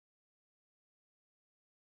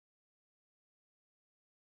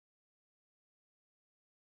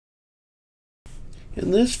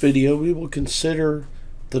In this video, we will consider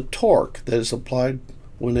the torque that is applied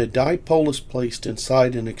when a dipole is placed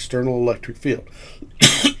inside an external electric field.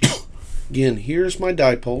 Again, here's my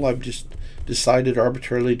dipole. I've just decided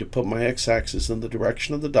arbitrarily to put my x-axis in the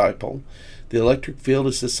direction of the dipole. The electric field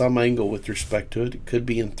is at some angle with respect to it. It could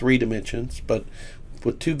be in 3 dimensions, but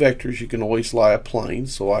with 2 vectors you can always lie a plane,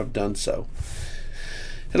 so I've done so.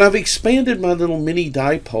 And I've expanded my little mini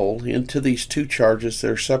dipole into these 2 charges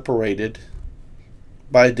that are separated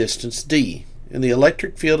by a distance d. And the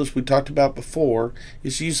electric field, as we talked about before,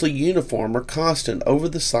 is usually uniform or constant over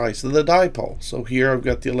the size of the dipole. So here I've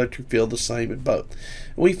got the electric field the same in both.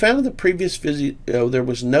 And we found in the previous video there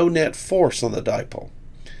was no net force on the dipole.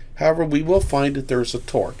 However, we will find that there's a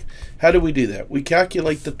torque. How do we do that? We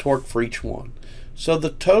calculate the torque for each one. So the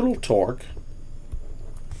total torque,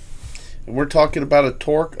 and we're talking about a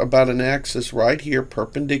torque about an axis right here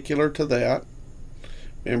perpendicular to that.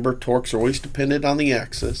 Remember, torques are always dependent on the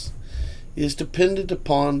axis, is dependent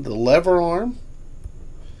upon the lever arm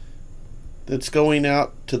that's going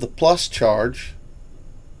out to the plus charge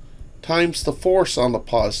times the force on the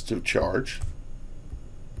positive charge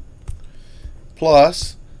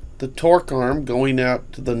plus the torque arm going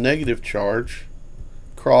out to the negative charge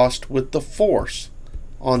crossed with the force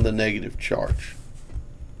on the negative charge.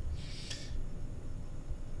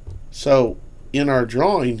 So in our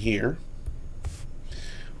drawing here,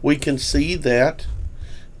 we can see that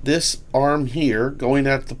this arm here going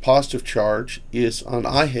out to the positive charge is on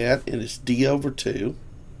I hat, and it's d over 2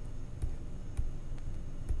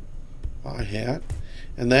 I hat,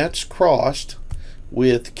 and that's crossed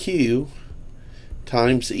with q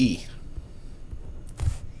times e.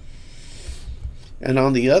 And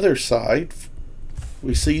on the other side,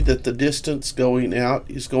 we see that the distance going out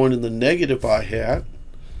is going in the negative I hat,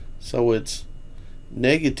 so it's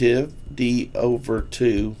negative d over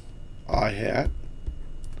 2 I hat,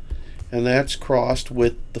 and that's crossed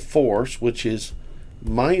with the force, which is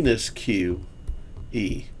minus q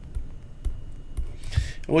e.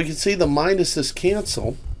 And we can see the minuses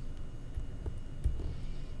cancel,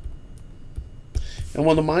 and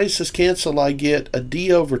when the minuses cancel, I get a d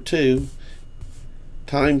over 2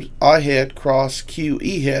 times I hat cross q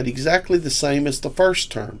e hat, exactly the same as the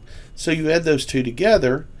first term. So you add those two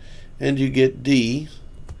together and you get d,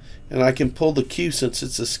 and I can pull the q since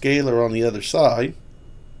it's a scalar on the other side,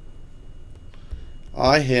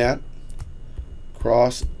 I hat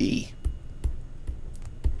cross e.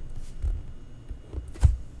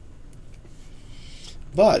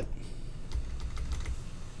 But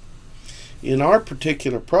in our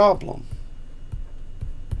particular problem,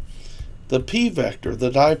 the p vector, the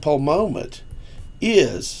dipole moment,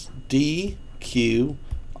 is dq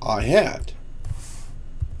I hat.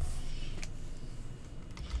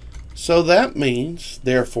 So that means,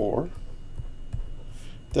 therefore,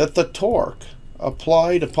 that the torque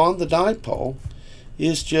applied upon the dipole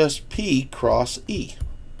is just P cross E.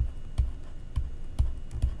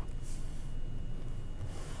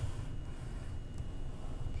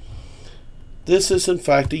 This is in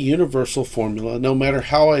fact a universal formula no matter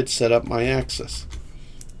how I'd set up my axis,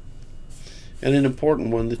 and an important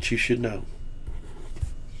one that you should know.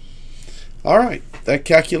 Alright, that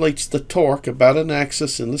calculates the torque about an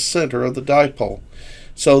axis in the center of the dipole.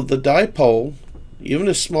 So the dipole, even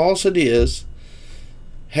as small as it is,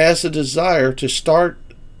 has a desire to start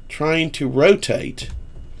trying to rotate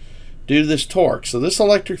due to this torque. So this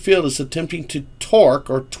electric field is attempting to torque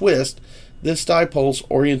or twist this dipole's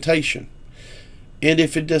orientation. And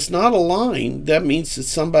if it does not align, that means that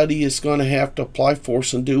somebody is going to have to apply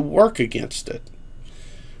force and do work against it.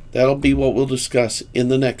 That'll be what we'll discuss in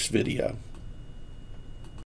the next video.